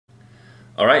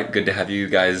All right, good to have you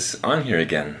guys on here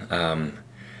again.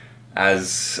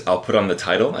 As I'll put on the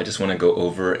title, I just want to go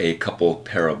over a couple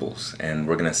parables, and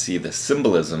we're going to see the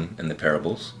symbolism in the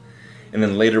parables, and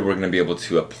then later we're going to be able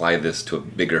to apply this to a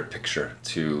bigger picture,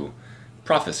 to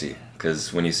prophecy,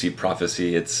 because when you see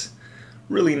prophecy, it's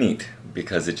really neat,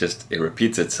 because it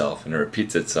repeats itself, and it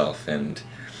repeats itself, and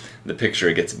the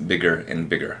picture gets bigger and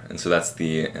bigger, and so that's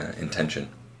the intention.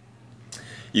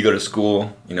 You go to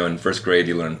school, in first grade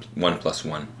you learn 1 plus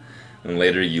 1, and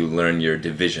later you learn your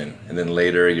division, and then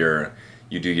later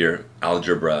you do your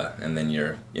algebra, and then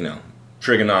your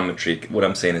trigonometry. What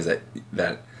I'm saying is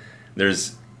that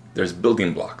there's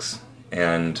building blocks,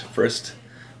 and first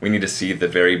we need to see the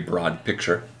very broad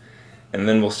picture, and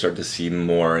then we'll start to see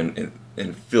more and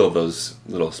fill those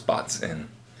little spots in.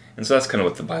 And so that's kind of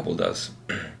what the Bible does.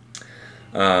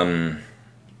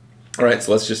 Alright,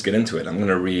 so let's just get into it. I'm going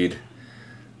to read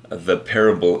the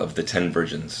parable of the 10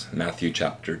 virgins, Matthew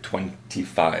chapter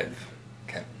 25.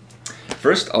 Okay.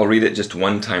 First, I'll read it just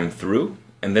one time through,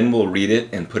 and then we'll read it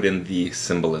and put in the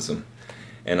symbolism.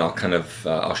 And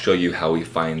I'll show you how we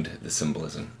find the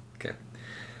symbolism. Okay.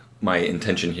 My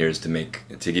intention here is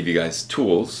to give you guys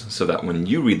tools so that when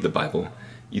you read the Bible,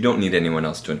 you don't need anyone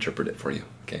else to interpret it for you.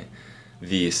 Okay.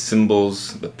 The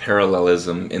symbols, the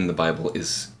parallelism in the Bible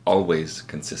is always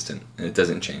consistent, and it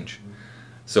doesn't change.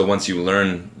 So once you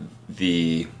learn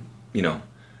these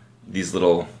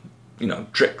little,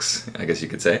 tricks, I guess you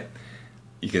could say,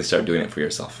 you can start doing it for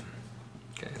yourself.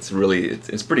 Okay,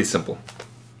 it's pretty simple.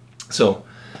 So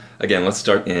again, let's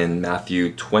start in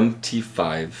Matthew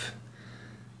 25,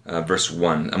 verse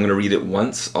 1. I'm going to read it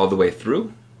once all the way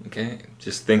through. Okay,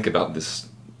 just think about this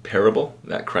parable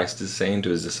that Christ is saying to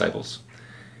his disciples,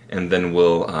 and then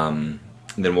we'll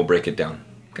break it down.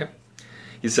 Okay,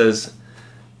 he says.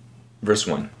 Verse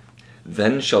 1,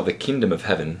 Then shall the kingdom of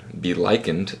heaven be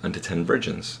likened unto 10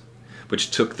 virgins, which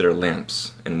took their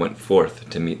lamps, and went forth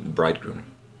to meet the bridegroom.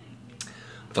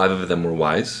 5 of them were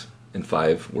wise, and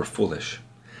 5 were foolish.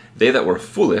 They that were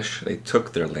foolish, they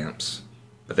took their lamps,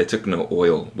 but they took no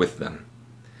oil with them.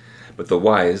 But the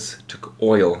wise took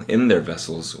oil in their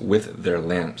vessels with their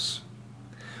lamps.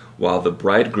 While the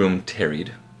bridegroom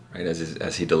tarried, right,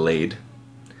 as he delayed,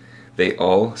 they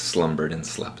all slumbered and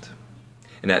slept.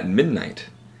 And at midnight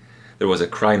there was a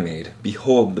cry made,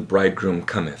 Behold, the bridegroom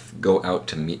cometh, go out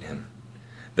to meet him.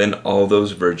 Then all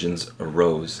those virgins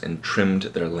arose and trimmed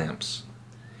their lamps.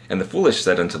 And the foolish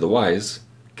said unto the wise,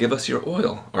 Give us your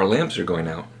oil, our lamps are going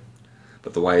out.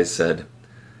 But the wise said,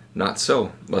 Not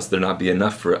so, lest there not be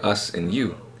enough for us and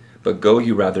you, but go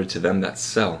you rather to them that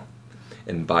sell,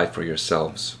 and buy for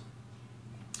yourselves.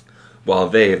 While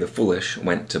they, the foolish,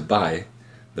 went to buy,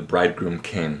 the bridegroom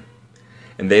came.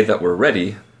 And they that were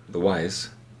ready, the wise,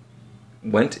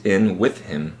 went in with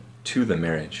him to the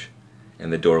marriage,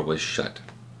 and the door was shut.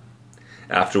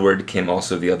 Afterward came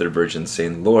also the other virgins,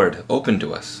 saying, Lord, open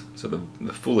to us. So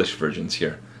the foolish virgins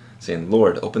here, saying,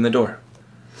 Lord, open the door.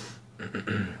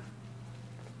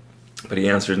 But he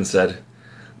answered and said,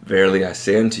 Verily I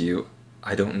say unto you,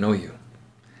 I don't know you.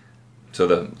 So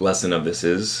the lesson of this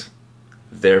is,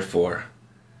 therefore,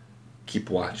 keep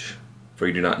watch, for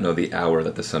you do not know the hour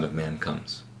that the Son of Man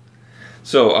comes.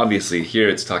 So obviously here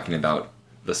it's talking about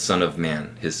the Son of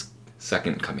Man, his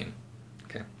second coming.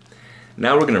 Okay.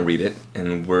 Now we're going to read it,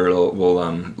 and we'll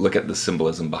look at the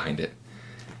symbolism behind it.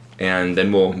 And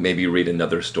then we'll maybe read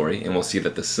another story, and we'll see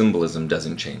that the symbolism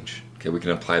doesn't change. Okay, we can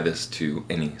apply this to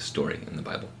any story in the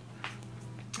Bible.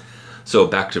 So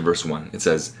back to verse 1. It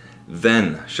says,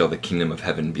 Then shall the kingdom of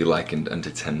heaven be likened unto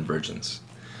 10 virgins.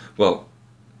 Well,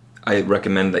 I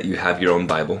recommend that you have your own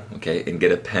Bible, okay, and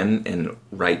get a pen and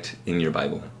write in your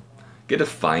Bible. Get a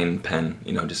fine pen,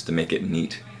 just to make it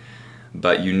neat.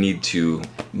 But you need to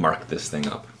mark this thing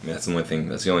up. I mean,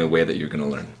 that's the only way that you're going to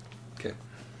learn. Okay.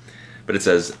 But it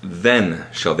says, Then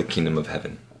shall the kingdom of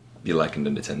heaven be likened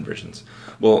unto 10 virgins.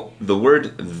 Well, the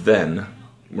word then,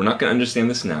 we're not going to understand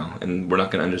this now, and we're not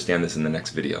going to understand this in the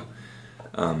next video.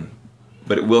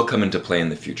 But it will come into play in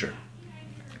the future.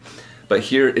 But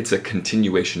here it's a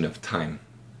continuation of time,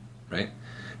 right?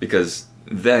 Because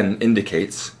then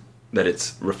indicates that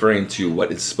it's referring to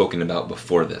what is spoken about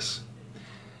before this.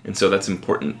 And so that's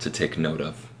important to take note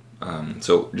of.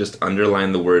 So just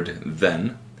underline the word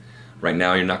then. Right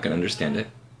now you're not going to understand it,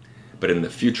 but in the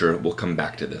future we'll come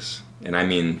back to this. And I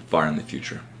mean far in the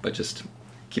future, but just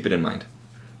keep it in mind.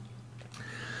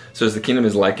 So as the kingdom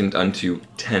is likened unto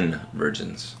 10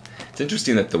 virgins. It's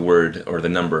interesting that the word, or the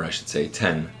number I should say,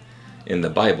 10, in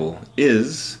the Bible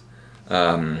is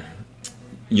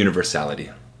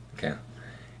universality. Okay,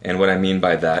 and what I mean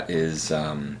by that is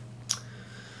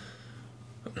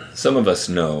Some of us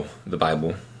know the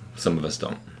Bible, some of us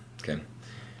don't. Okay.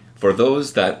 For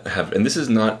those that have, and this is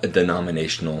not a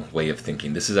denominational way of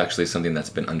thinking, this is actually something that's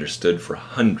been understood for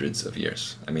hundreds of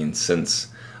years. I mean, since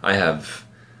I have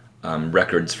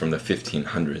records from the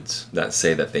 1500s that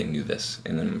say that they knew this,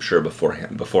 and I'm sure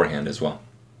beforehand as well.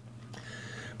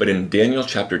 But in Daniel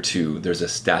chapter 2, there's a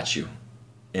statue.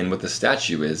 And what the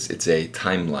statue is, it's a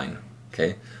timeline,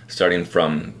 okay? Starting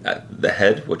from at the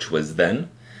head, which was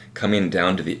then, coming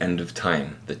down to the end of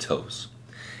time, the toes.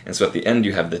 And so at the end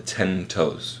you have the 10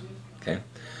 toes, okay?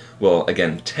 Well,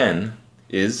 again, 10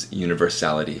 is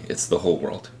universality. It's the whole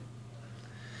world.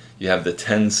 You have the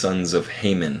 10 sons of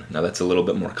Haman. Now that's a little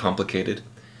bit more complicated,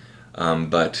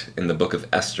 but in the book of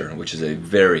Esther, which is a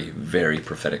very, very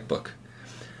prophetic book,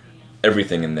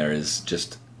 everything in there is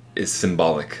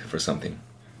symbolic for something.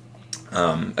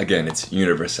 Again, it's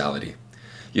universality.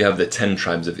 You have the 10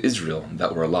 tribes of Israel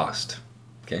that were lost,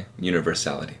 okay?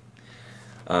 Universality.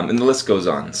 And the list goes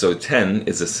on. So 10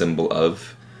 is a symbol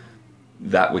of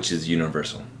that which is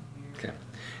universal, okay?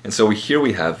 And so here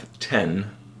we have 10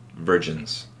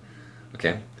 virgins.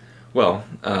 Okay, well,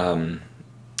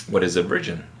 what is a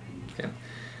virgin? Okay,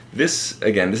 this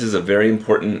is a very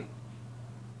important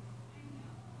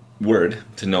word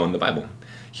to know in the Bible.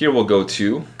 Here we'll go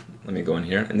to, let me go in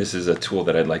here, and this is a tool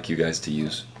that I'd like you guys to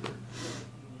use.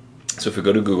 So if we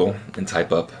go to Google and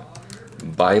type up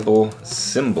Bible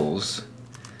symbols,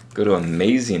 go to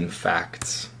Amazing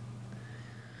Facts.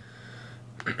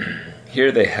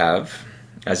 Here they have,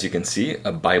 as you can see,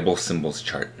 a Bible symbols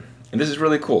chart. And this is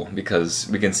really cool because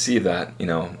we can see that,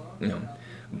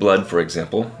 blood, for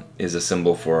example, is a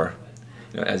symbol for,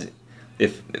 as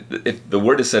if the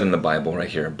word is said in the Bible right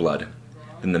here, blood,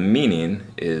 then the meaning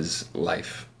is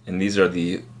life. And these are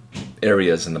the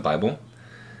areas in the Bible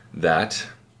that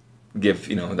give,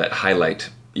 that highlight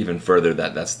even further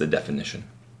that that's the definition.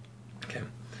 Okay.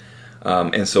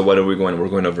 And so what are we going? We're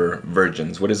going over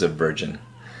virgins. What is a virgin?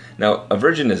 Now, a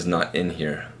virgin is not in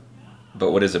here,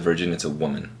 but what is a virgin? It's a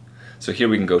woman. So here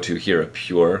we can go to a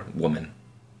pure woman.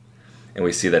 And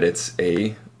we see that it's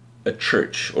a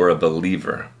church or a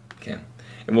believer. Okay.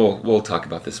 And we'll talk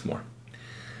about this more.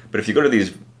 But if you go to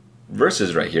these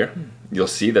verses right here, you'll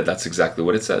see that that's exactly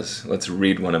what it says. Let's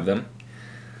read one of them.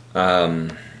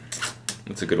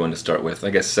 What's a good one to start with?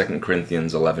 I guess 2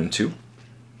 Corinthians 11:2.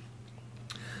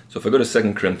 So if I go to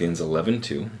 2 Corinthians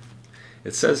 11:2,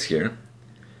 it says here,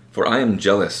 "For I am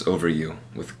jealous over you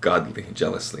with godly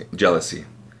jealousy.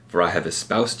 For I have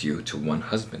espoused you to one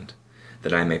husband,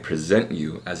 that I may present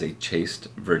you as a chaste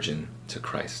virgin to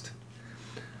Christ."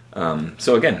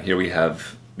 So again, here we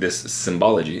have this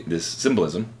symbology, this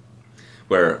symbolism,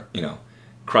 where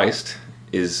Christ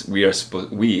is we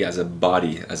as a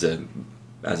body, as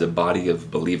a body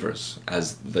of believers,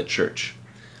 as the church,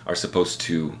 are supposed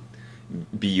to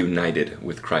be united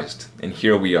with Christ, and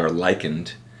here we are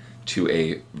likened to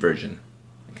a virgin.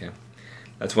 Okay.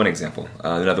 That's one example.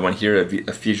 Another one here,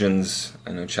 Ephesians,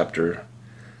 chapter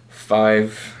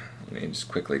 5. Let me just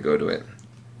quickly go to it.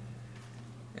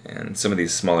 And some of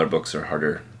these smaller books are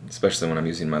harder, especially when I'm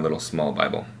using my little small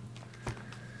Bible.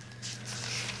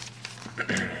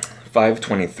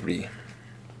 5:23.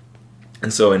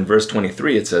 And so in verse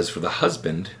 23 it says, "For the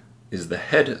husband is the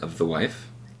head of the wife,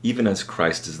 even as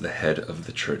Christ is the head of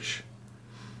the church,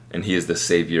 and he is the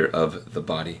Savior of the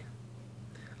body."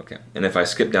 Okay, and if I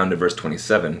skip down to verse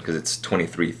 27, because it's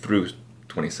 23 through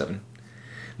 27,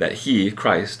 that he,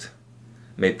 Christ,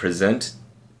 may present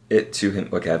it to him,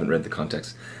 okay, I haven't read the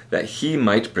context, that he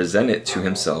might present it to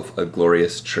himself a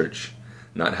glorious church,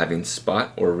 not having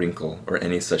spot or wrinkle or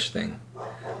any such thing.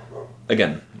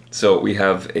 Again, so we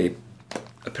have a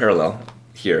parallel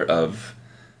here of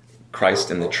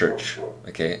Christ and the church,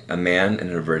 okay, a man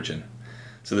and a virgin.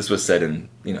 So this was said in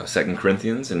 2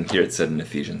 Corinthians, and here it's said in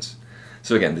Ephesians.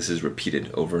 So again, this is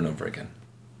repeated over and over again.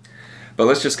 But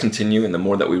let's just continue, and the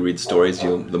more that we read stories,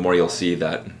 the more you'll see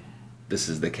that this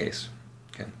is the case.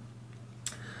 Okay.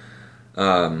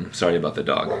 Sorry about the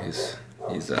dog. He's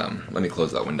let me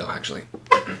close that window actually.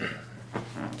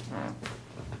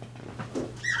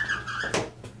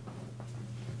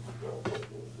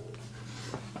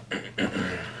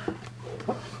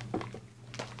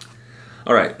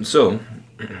 All right, so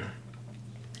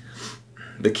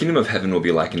the kingdom of heaven will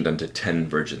be likened unto 10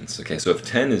 virgins. Okay, so if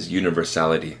 10 is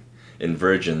universality and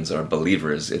virgins are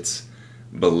believers, it's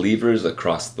believers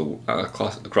across the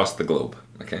globe,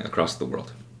 okay, across the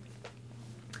world.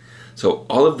 So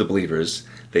all of the believers,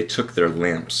 they took their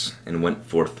lamps and went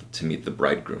forth to meet the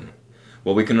bridegroom.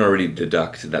 Well, we can already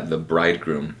deduct that the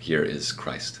bridegroom here is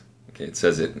Christ. Okay, it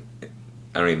says it,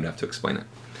 I don't even have to explain it.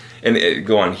 And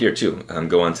go on here too.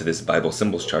 Go on to this Bible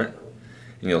symbols chart,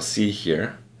 and you'll see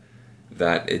here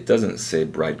that it doesn't say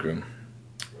bridegroom.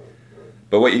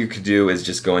 But what you could do is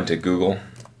just go into Google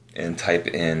and type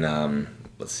in,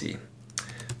 let's see,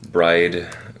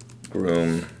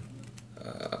 bridegroom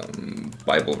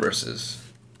Bible verses.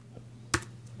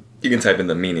 You can type in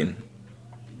the meaning.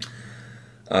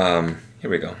 Here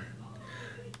we go.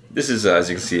 This is, as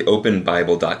you can see,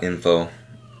 openbible.info.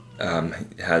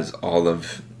 Has all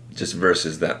of just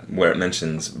verses that where it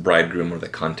mentions bridegroom, or the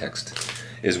context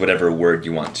is whatever word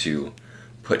you want to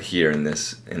put here in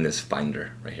this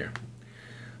finder right here.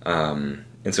 And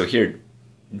so here,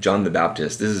 John the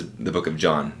Baptist, this is the book of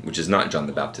John, which is not John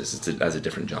the Baptist, as a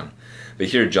different John. But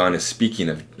here John is speaking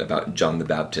about John the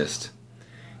Baptist,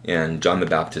 and John the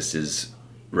Baptist is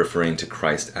referring to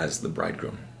Christ as the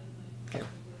bridegroom. Okay.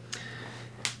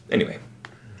 Anyway,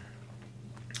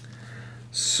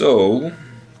 so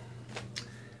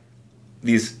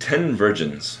these 10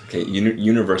 virgins, okay,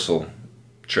 universal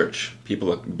church,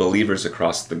 believers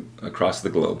across the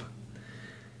globe,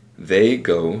 they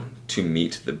go to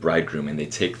meet the bridegroom, and they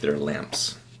take their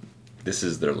lamps. This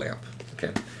is their lamp,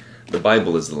 okay? The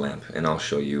Bible is the lamp, and I'll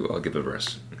show you, I'll give a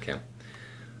verse, okay?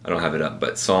 I don't have it up,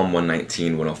 but Psalm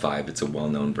 119, 105, it's a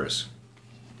well-known verse,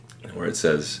 where it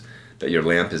says that your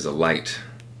lamp is a light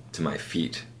to my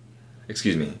feet.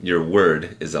 Excuse me, your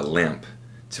word is a lamp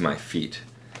to my feet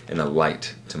and a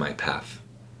light to my path.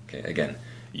 Okay, again,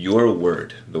 your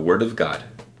word, the word of God,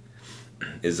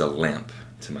 is a lamp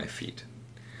to my feet.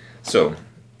 So,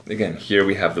 again, here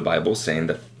we have the Bible saying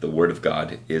that the Word of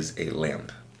God is a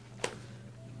lamp.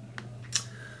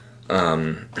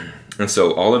 And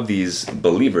so all of these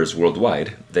believers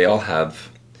worldwide, they all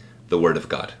have the Word of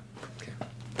God. Okay.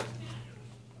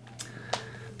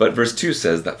 But verse 2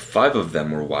 says that 5 of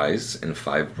them were wise and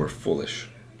 5 were foolish.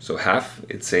 So half,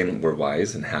 it's saying, were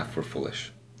wise and half were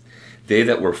foolish. They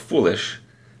that were foolish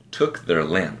took their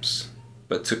lamps,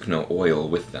 but took no oil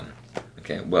with them.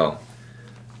 Okay, well,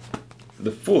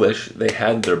 the foolish, they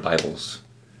had their Bibles,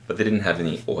 but they didn't have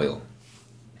any oil.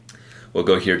 We'll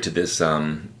go here to this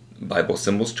Bible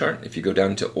symbols chart. If you go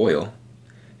down to oil,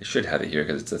 it should have it here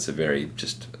because that's there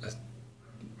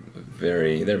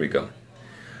we go.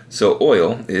 So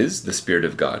oil is the Spirit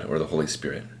of God, or the Holy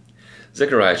Spirit.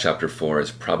 Zechariah chapter 4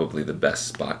 is probably the best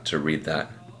spot to read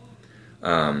that.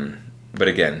 But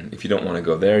again, if you don't want to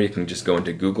go there, you can just go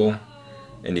into Google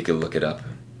and you can look it up.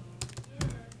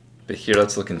 But here,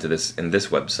 let's look into this in this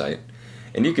website,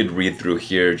 and you could read through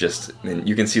here and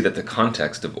you can see that the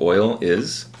context of oil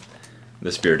is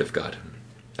the Spirit of God.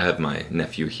 I have my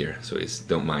nephew here, so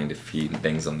don't mind if he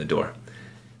bangs on the door.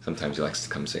 Sometimes he likes to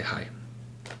come say hi.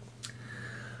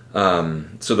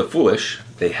 So the foolish,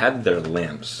 they had their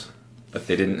lamps, but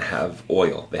they didn't have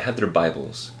oil. They had their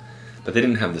Bibles, but they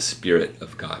didn't have the Spirit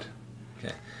of God.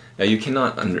 Okay. Now you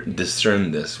cannot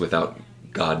discern this without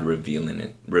God revealing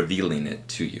it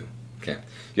to you. Okay,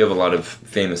 you have a lot of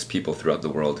famous people throughout the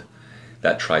world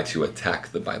that try to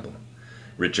attack the Bible.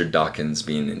 Richard Dawkins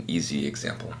being an easy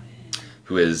example,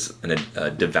 who is a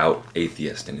devout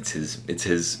atheist, and it's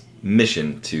his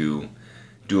mission to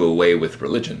do away with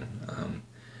religion.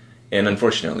 And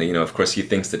unfortunately, of course, he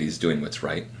thinks that he's doing what's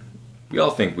right. We all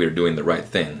think we're doing the right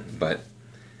thing, but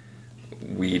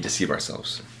we deceive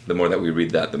ourselves. The more that we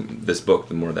read this book,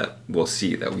 the more that we'll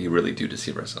see that we really do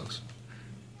deceive ourselves.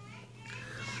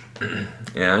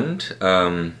 And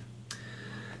it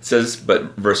says,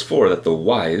 but verse 4, that the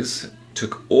wise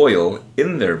took oil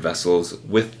in their vessels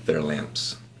with their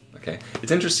lamps. Okay,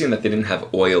 it's interesting that they didn't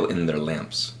have oil in their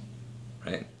lamps,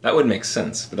 right? That would make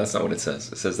sense, but that's not what it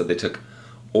says. It says that they took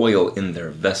oil in their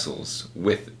vessels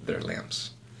with their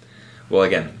lamps. Well,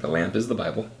 again, the lamp is the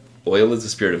Bible. Oil is the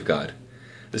Spirit of God.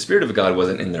 The Spirit of God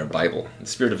wasn't in their Bible. The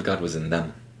Spirit of God was in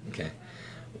them. Okay.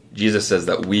 Jesus says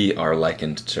that we are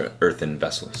likened to earthen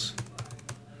vessels.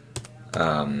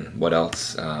 What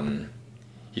else?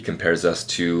 He compares us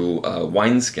to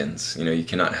wineskins. You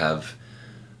cannot have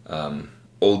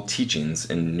old teachings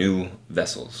in new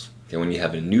vessels. Okay, when you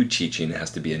have a new teaching, it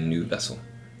has to be a new vessel.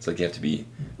 It's like you have to be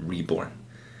reborn.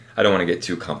 I don't want to get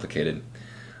too complicated.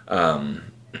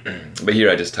 But here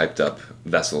I just typed up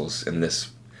vessels in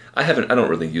this. I don't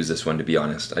really use this one, to be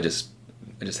honest. I just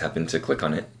happened to click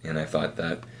on it, and I thought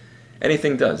that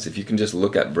anything does. If you can just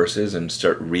look at verses and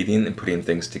start reading and putting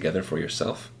things together for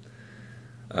yourself,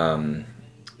 then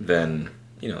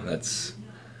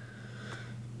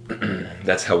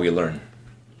that's how we learn.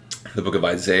 The book of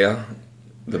Isaiah,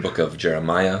 the book of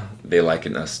Jeremiah, they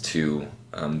liken us to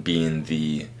being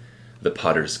the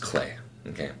potter's clay.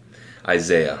 Okay,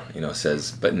 Isaiah,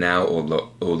 says, "But now, O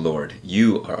Lord,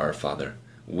 you are our Father.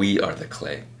 We are the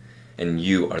clay, and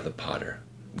you are the potter.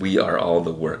 We are all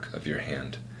the work of your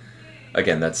hand.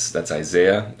 Again, that's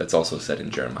Isaiah. That's also said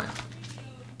in Jeremiah.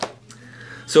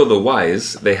 So the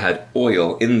wise, they had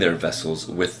oil in their vessels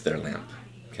with their lamp.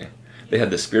 Okay, they had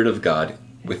the Spirit of God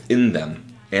within them,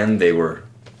 and they were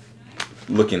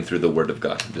looking through the Word of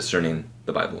God, discerning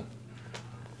the Bible.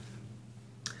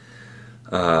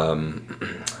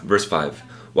 Verse 5,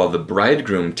 while the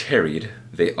bridegroom tarried,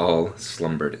 they all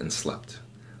slumbered and slept.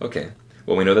 Okay,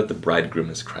 well, we know that the bridegroom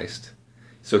is Christ.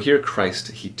 So here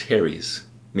Christ, he tarries,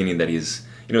 meaning that he's,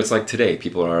 it's like today,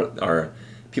 people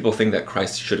think that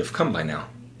Christ should have come by now.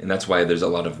 And that's why there's a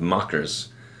lot of mockers,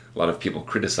 a lot of people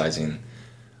criticizing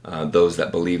those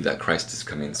that believe that Christ is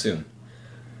coming soon.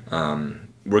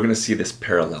 We're going to see this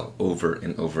parallel over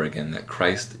and over again, that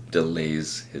Christ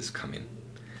delays his coming.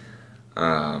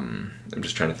 I'm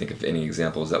just trying to think of any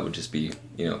examples that would just be,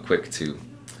 quick to...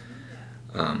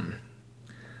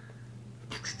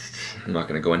 I'm not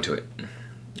going to go into it,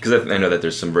 because I know that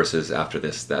there's some verses after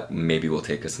this that maybe will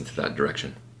take us into that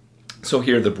direction. So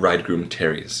here the bridegroom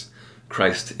tarries.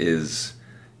 Christ is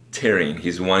tarrying.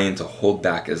 He's wanting to hold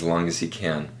back as long as he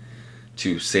can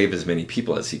to save as many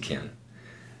people as he can.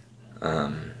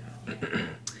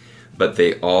 But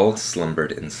they all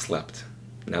slumbered and slept.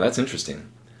 Now that's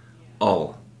interesting.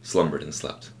 All slumbered and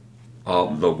slept.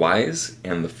 All, the wise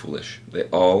and the foolish. They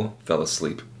all fell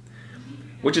asleep.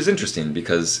 Which is interesting,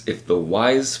 because if the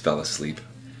wise fell asleep,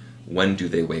 when do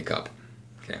they wake up?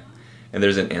 Okay, and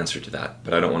there's an answer to that,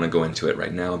 but I don't want to go into it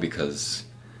right now because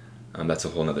that's a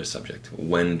whole other subject.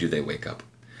 When do they wake up?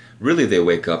 Really, they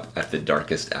wake up at the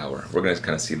darkest hour. We're going to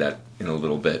kind of see that in a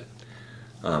little bit.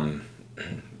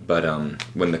 But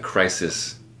when the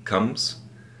crisis comes,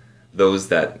 those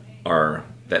that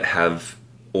have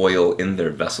oil in their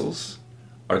vessels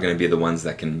are going to be the ones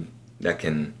that can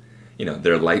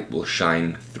their light will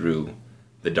shine through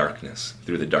the darkness,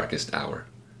 through the darkest hour.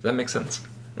 Does that make sense?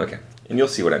 Okay, and you'll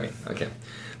see what I mean. Okay,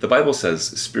 the Bible says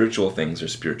spiritual things are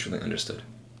spiritually understood.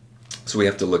 So we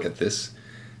have to look at this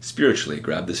spiritually,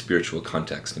 grab the spiritual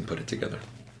context and put it together.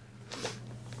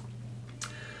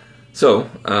 So,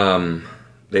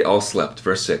 they all slept,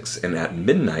 verse 6, and at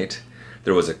midnight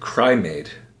there was a cry made,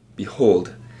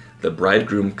 behold, the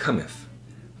bridegroom cometh,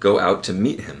 go out to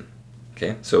meet him.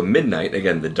 Okay, so midnight,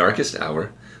 again, the darkest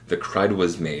hour, the cry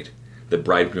was made, the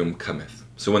bridegroom cometh.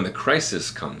 So when the crisis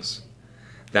comes,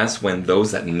 that's when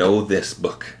those that know this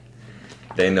book,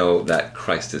 they know that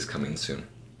Christ is coming soon.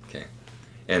 Okay,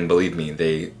 and believe me,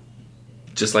 they,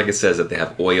 just like it says that they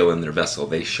have oil in their vessel,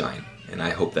 they shine, and I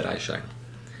hope that I shine.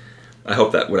 I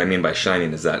hope that what I mean by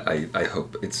shining is that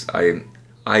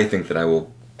I think that I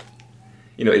will,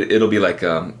 it'll be like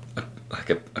a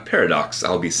paradox.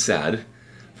 I'll be sad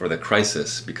for the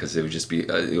crisis because it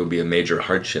would be a major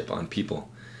hardship on people.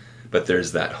 But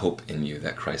there's that hope in you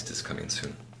that Christ is coming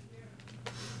soon.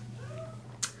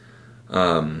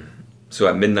 So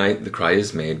at midnight the cry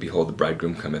is made, behold, the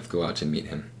bridegroom cometh, go out to meet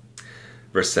him.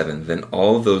 Verse 7, then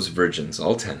all those virgins,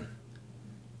 all 10,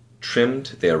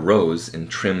 they arose and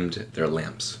trimmed their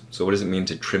lamps. So what does it mean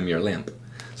to trim your lamp?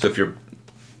 So if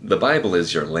the Bible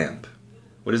is your lamp,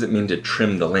 what does it mean to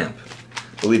trim the lamp?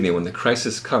 Believe me, when the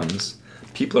crisis comes,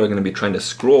 people are going to be trying to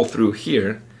scroll through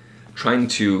here, trying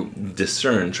to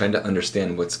discern, trying to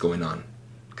understand what's going on.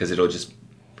 Because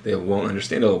they won't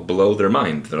understand, it'll blow their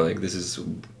mind. They're like,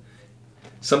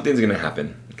 something's going to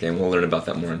happen. Okay, and we'll learn about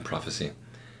that more in prophecy.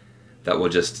 That will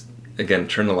just, again,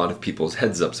 turn a lot of people's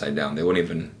heads upside down. They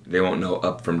won't know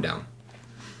up from down.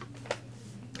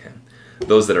 Okay.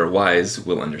 Those that are wise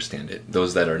will understand it.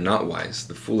 Those that are not wise,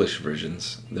 the foolish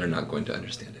virgins, they're not going to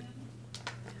understand it.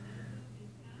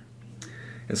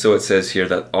 And so it says here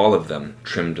that all of them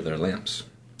trimmed their lamps.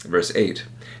 Verse 8,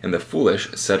 and the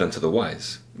foolish said unto the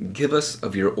wise, give us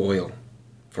of your oil,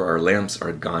 for our lamps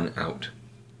are gone out.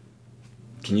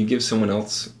 Can you give someone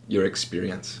else your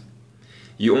experience?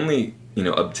 You only,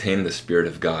 obtain the Spirit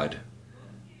of God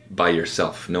by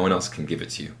yourself. No one else can give it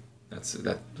to you.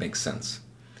 That makes sense.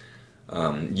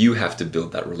 You have to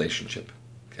build that relationship.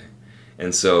 Okay,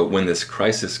 and so when this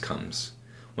crisis comes,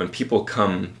 when people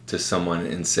come to someone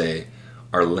and say,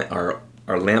 our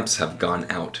lamps have gone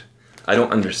out, I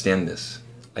don't understand this.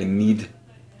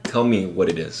 Tell me what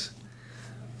it is.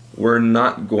 We're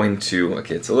not going to,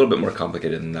 okay, it's a little bit more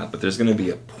complicated than that, but there's going to be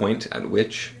a point at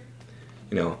which,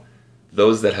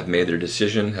 those that have made their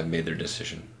decision have made their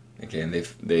decision. Okay, and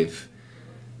they've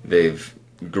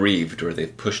grieved or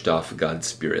they've pushed off God's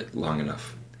Spirit long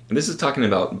enough. And this is talking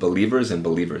about believers and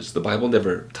believers. The Bible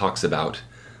never talks about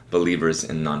believers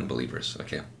and non-believers.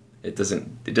 Okay, it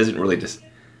doesn't really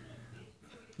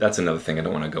that's another thing I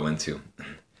don't want to go into.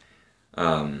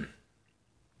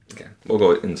 Okay, we'll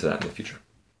go into that in the future.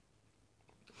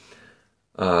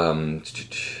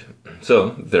 So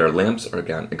their lamps are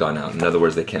gone out. In other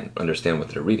words, they can't understand what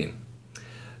they're reading.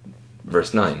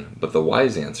 Verse 9, but the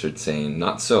wise answered, saying,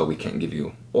 not so, we can't give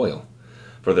you oil,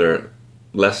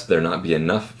 lest there not be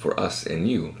enough for us and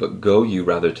you, but go you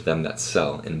rather to them that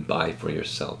sell, and buy for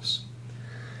yourselves.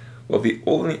 Well, the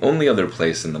only other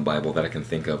place in the Bible that I can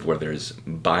think of where there's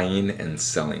buying and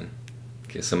selling,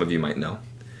 okay, some of you might know,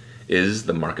 is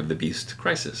the mark of the beast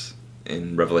crisis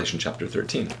in Revelation chapter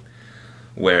 13,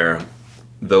 where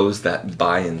those that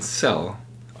buy and sell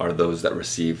are those that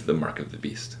receive the mark of the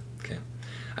beast. Okay,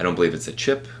 I don't believe it's a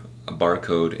chip, a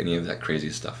barcode, any of that crazy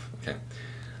stuff. Okay,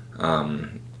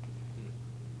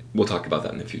 we'll talk about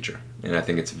that in the future, and I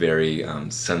think it's very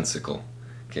sensical.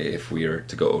 Okay, if we are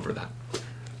to go over that.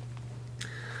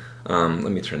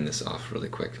 Let me turn this off really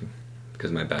quick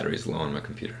because my battery is low on my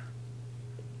computer.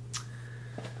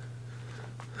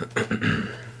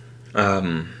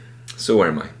 So where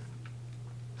am I?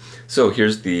 So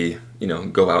here's the,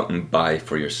 go out and buy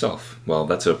for yourself. Well,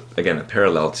 that's again a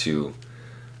parallel to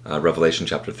Revelation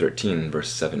chapter 13,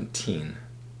 verse 17,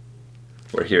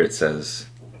 where here it says,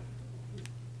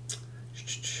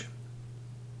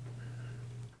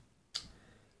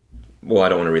 well, I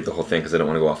don't want to read the whole thing because I don't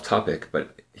want to go off topic,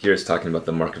 but here it's talking about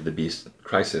the mark of the beast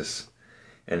crisis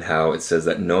and how it says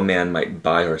that no man might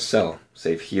buy or sell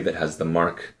save he that has the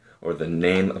mark or the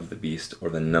name of the beast or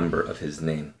the number of his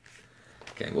name.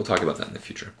 Okay, we'll talk about that in the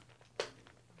future.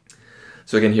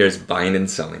 So again, here's buying and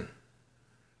selling.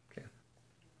 Okay.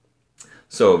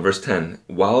 So verse 10,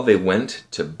 while they went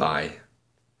to buy,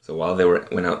 so while they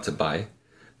went out to buy,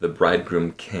 the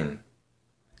bridegroom came.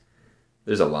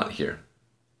 There's a lot here.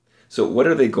 So what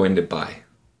are they going to buy?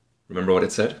 Remember what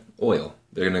it said? Oil.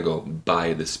 They're going to go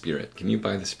buy the Spirit. Can you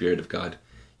buy the Spirit of God?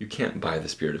 You can't buy the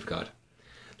Spirit of God.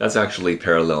 That's actually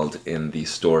paralleled in the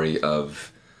story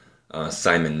of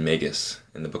Simon Magus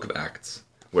in the book of Acts,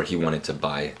 where he wanted to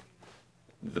buy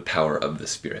the power of the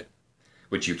Spirit,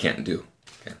 which you can't do.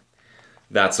 Okay,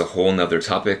 that's a whole nother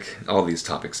topic. All these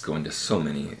topics go into so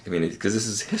many. I mean, because this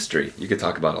is history. You could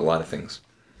talk about a lot of things.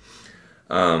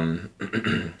 And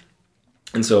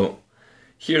so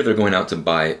here they're going out to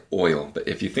buy oil, but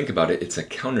if you think about it, it's a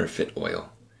counterfeit oil.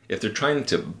 If they're trying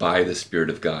to buy the Spirit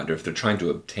of God, or if they're trying to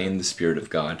obtain the Spirit of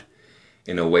God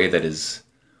in a way that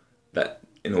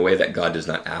God does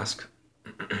not ask,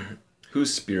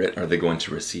 whose spirit are they going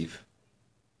to receive?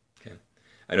 Okay,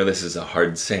 I know this is a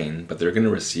hard saying, but they're going to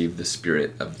receive the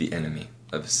spirit of the enemy,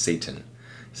 of Satan.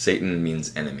 Satan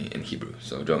means enemy in Hebrew,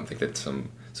 so don't think that so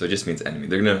it just means enemy.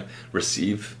 They're going to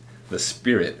receive the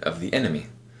spirit of the enemy,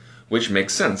 which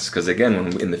makes sense, because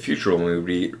again, in the future, when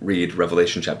we read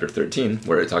Revelation chapter 13,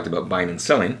 where it talked about buying and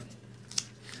selling,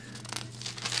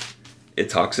 it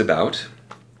talks about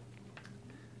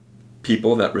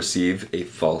people that receive a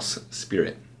false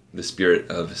spirit, the spirit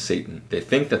of Satan. They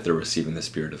think that they're receiving the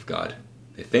Spirit of God.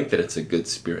 They think that it's a good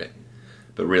spirit,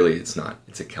 but really it's not.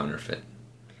 It's a counterfeit.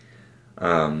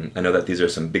 I know that these are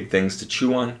some big things to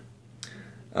chew on,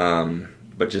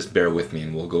 but just bear with me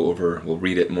and we'll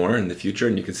read it more in the future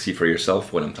and you can see for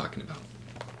yourself what I'm talking about.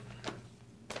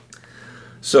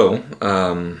 So,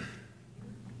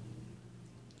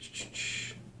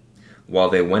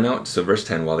 verse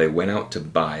 10, while they went out to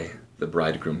buy, the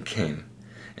bridegroom came,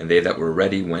 and they that were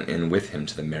ready went in with him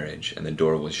to the marriage, and the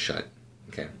door was shut.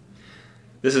 Okay,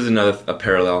 this is a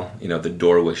parallel. The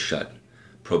door was shut,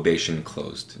 probation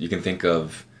closed. You can think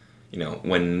of,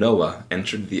 when Noah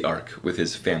entered the ark with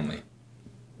his family,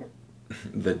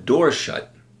 the door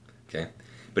shut. Okay,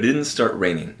 but it didn't start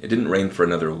raining. It didn't rain for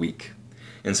another week,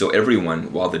 and so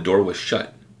everyone, while the door was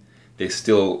shut, they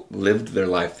still lived their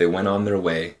life. They went on their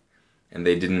way, and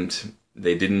they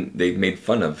made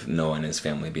fun of Noah and his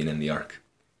family being in the ark.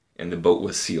 And the boat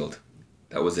was sealed.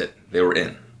 That was it. They were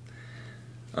in.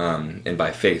 And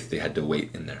by faith, they had to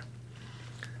wait in there.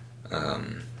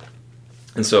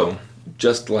 And so,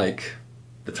 just like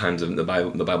the times of the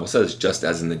Bible says, just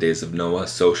as in the days of Noah,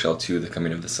 so shall too the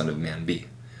coming of the Son of Man be.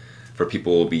 For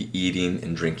people will be eating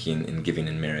and drinking and giving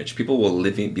in marriage. People will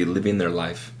be living their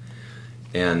life,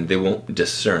 and they won't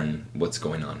discern what's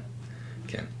going on.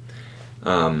 Okay.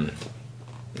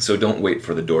 So don't wait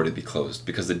for the door to be closed,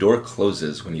 because the door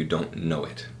closes when you don't know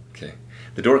it. Okay,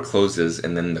 the door closes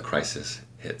and then the crisis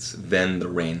hits. Then the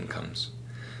rain comes.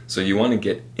 So you want to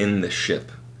get in the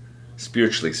ship,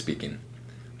 spiritually speaking,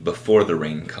 before the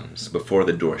rain comes, before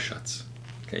the door shuts.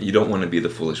 Okay, you don't want to be the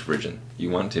foolish virgin. You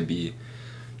want to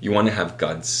have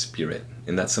God's Spirit,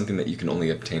 and that's something that you can only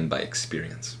obtain by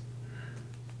experience.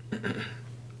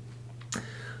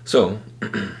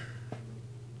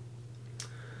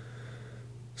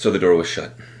 So the door was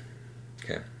shut.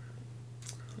 Okay.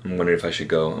 I'm wondering if I should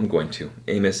go. I'm going to.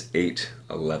 Amos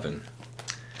 8:11.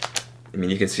 I mean,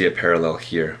 you can see a parallel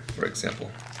here, for example.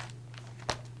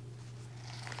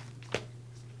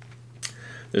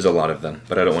 There's a lot of them,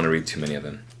 but I don't want to read too many of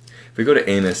them. If we go to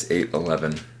Amos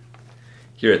 8:11,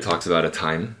 here it talks about a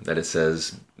time that it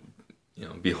says,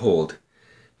 Behold,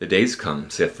 the days come,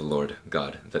 saith the Lord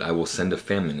God, that I will send a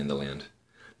famine in the land,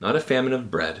 not a famine of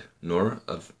bread, nor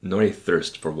a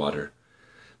thirst for water,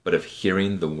 but of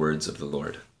hearing the words of the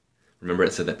Lord. Remember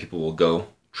it said that people will go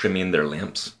trimming their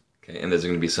lamps, okay? And there's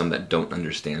going to be some that don't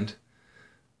understand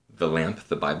the lamp,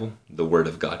 the Bible, the Word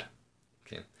of God.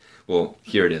 Okay. Well,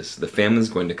 here it is. The famine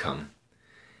is going to come,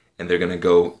 and they're going to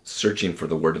go searching for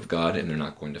the Word of God, and they're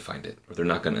not going to find it, or they're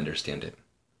not going to understand it.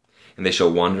 And they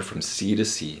shall wander from sea to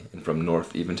sea, and from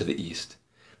north even to the east.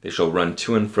 They shall run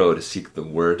to and fro to seek the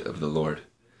word of the Lord,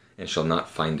 and shall not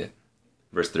find it.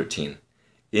 Verse 13,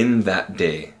 In that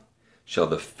day shall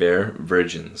the fair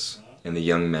virgins and the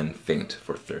young men faint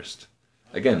for thirst.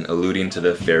 Again, alluding to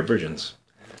the fair virgins.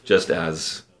 Just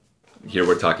as here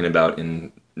we're talking about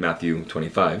in Matthew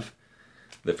 25,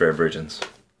 the fair virgins.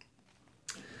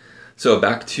 So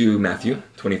back to Matthew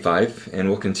 25, and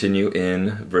we'll continue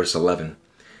in verse 11.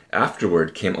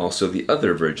 Afterward came also the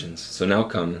other virgins. So now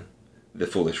come the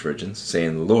foolish virgins,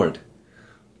 saying, Lord,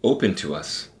 open to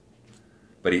us.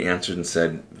 But he answered and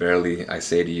said, Verily I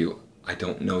say to you, I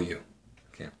don't know you.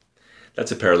 Okay,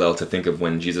 that's a parallel to think of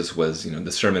when Jesus was,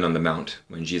 the Sermon on the Mount,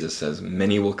 when Jesus says,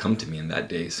 Many will come to me in that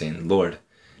day, saying, Lord,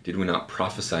 did we not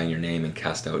prophesy in your name and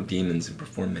cast out demons and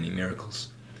perform many miracles?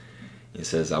 He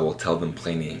says, I will tell them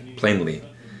plainly,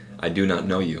 I do not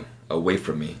know you. Away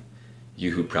from me, you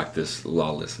who practice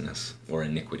lawlessness or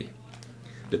iniquity.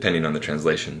 Depending on the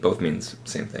translation, both means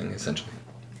same thing, essentially.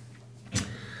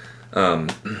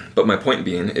 But my point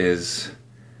being is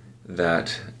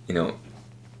that,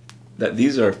 that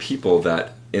these are people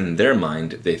that in their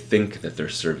mind, they think that they're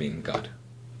serving God.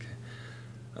 Okay.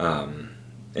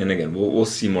 And again, we'll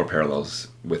see more parallels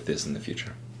with this in the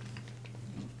future.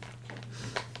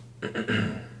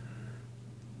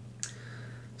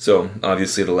 So,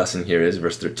 obviously the lesson here is,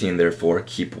 verse 13, Therefore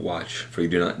keep watch, for you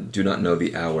do not know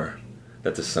the hour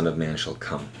that the Son of Man shall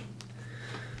come.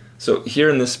 So here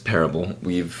in this parable,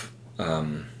 we've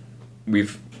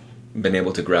been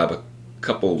able to grab a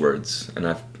couple words,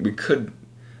 and we could,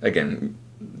 again,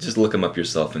 just look them up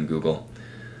yourself in Google,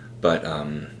 but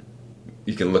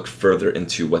you can look further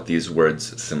into what these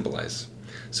words symbolize.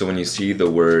 So when you see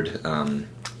the word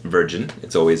virgin,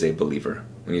 it's always a believer.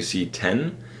 When you see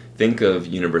 10, think of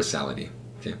universality.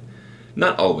 Okay?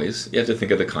 Not always. You have to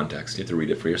think of the context. You have to read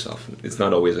it for yourself. It's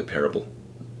not always a parable.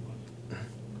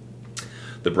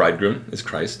 The bridegroom is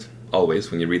Christ, always,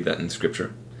 when you read that in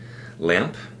Scripture.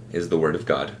 Lamp is the Word of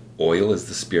God. Oil is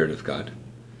the Spirit of God.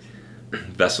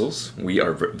 Vessels, we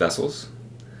are vessels.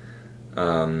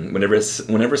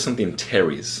 Whenever something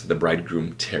tarries, the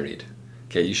bridegroom tarried.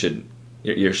 Okay,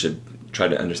 your ear should try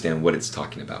to understand what it's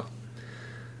talking about.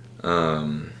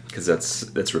 Because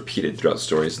that's repeated throughout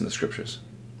stories in the Scriptures.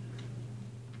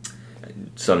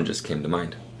 Some just came to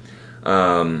mind.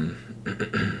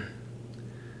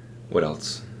 What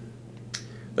else?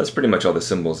 That's pretty much all the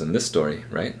symbols in this story,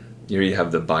 right? Here you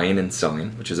have the buying and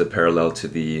selling, which is a parallel to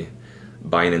the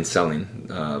buying and selling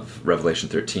of Revelation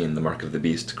 13, the mark of the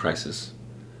beast crisis.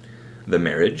 The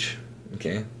marriage,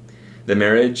 okay? The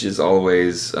marriage is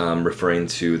always referring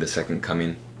to the second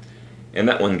coming, and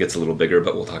that one gets a little bigger,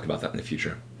 but we'll talk about that in the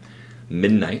future.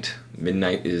 Midnight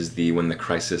is when the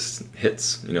crisis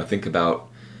hits. Think about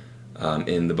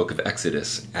in the book of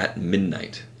Exodus, at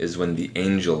midnight is when the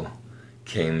angel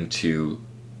came to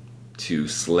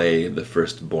slay the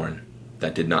firstborn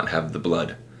that did not have the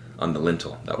blood on the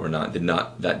lintel,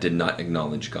 that did not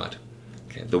acknowledge God.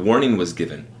 Okay. The warning was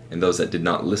given, and those that did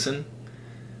not listen,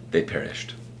 they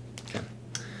perished. Okay.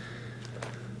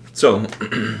 So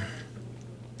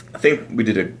I think we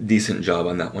did a decent job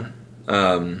on that one.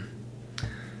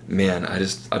 Man,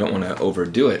 I don't want to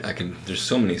overdo it. There's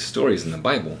so many stories in the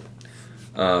Bible,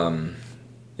 and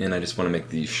I just want to make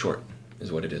these short,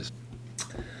 is what it is.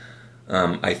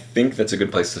 I think that's a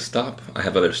good place to stop. I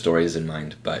have other stories in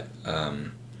mind, but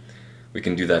we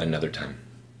can do that another time.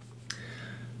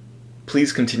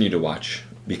 Please continue to watch,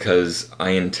 because I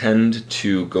intend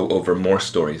to go over more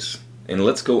stories. And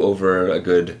let's go over a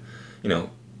good,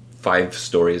 5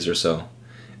 stories or so.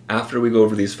 After we go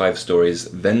over these 5 stories,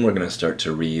 then we're going to start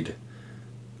to read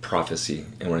prophecy,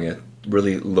 and we're going to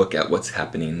really look at what's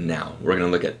happening now. We're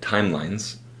going to look at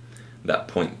timelines that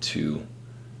point to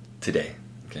today,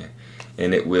 okay?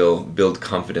 And it will build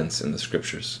confidence in the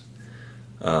Scriptures.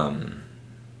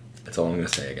 That's all I'm going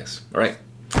to say, I guess. All right.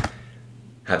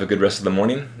 Have a good rest of the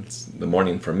morning. It's the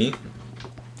morning for me.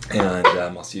 And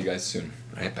I'll see you guys soon.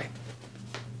 All right, bye.